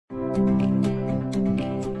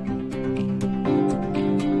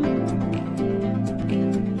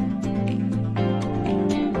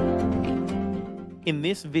In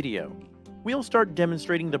this video, we'll start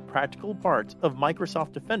demonstrating the practical parts of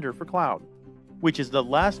Microsoft Defender for Cloud, which is the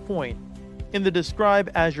last point in the Describe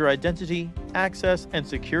Azure Identity, Access, and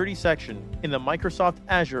Security section in the Microsoft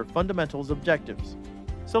Azure Fundamentals Objectives.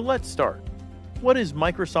 So let's start. What is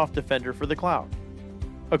Microsoft Defender for the Cloud?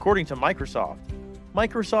 According to Microsoft,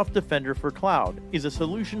 Microsoft Defender for Cloud is a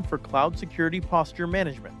solution for cloud security posture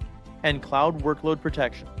management and cloud workload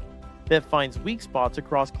protection that finds weak spots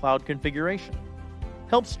across cloud configuration,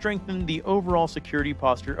 helps strengthen the overall security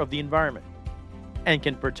posture of the environment, and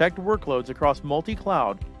can protect workloads across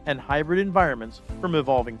multi-cloud and hybrid environments from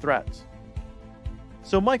evolving threats.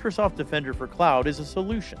 So Microsoft Defender for Cloud is a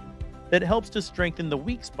solution that helps to strengthen the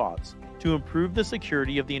weak spots to improve the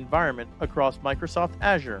security of the environment across Microsoft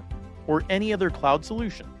Azure or any other cloud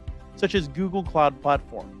solution, such as Google Cloud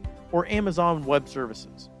Platform or Amazon Web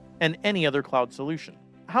Services, and any other cloud solution.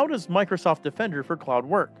 How does Microsoft Defender for Cloud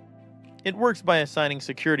work? It works by assigning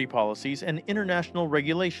security policies and international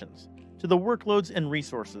regulations to the workloads and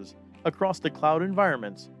resources across the cloud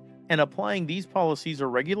environments and applying these policies or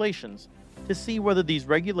regulations to see whether these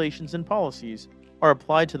regulations and policies are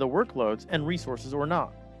applied to the workloads and resources or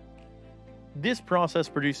not. This process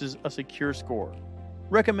produces a secure score,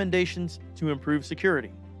 recommendations to improve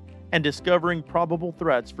security, and discovering probable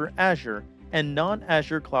threats for Azure and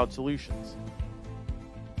non-Azure cloud solutions.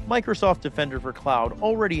 Microsoft Defender for Cloud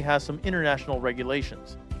already has some international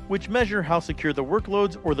regulations, which measure how secure the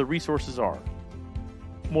workloads or the resources are.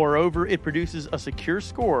 Moreover, it produces a secure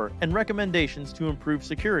score and recommendations to improve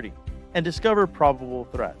security and discover probable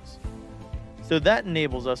threats. So that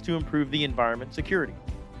enables us to improve the environment security.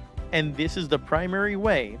 And this is the primary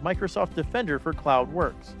way Microsoft Defender for Cloud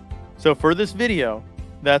works. So for this video,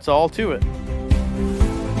 that's all to it.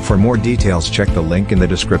 For more details, check the link in the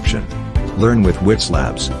description. Learn with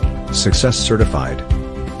Whizlabs. Success certified.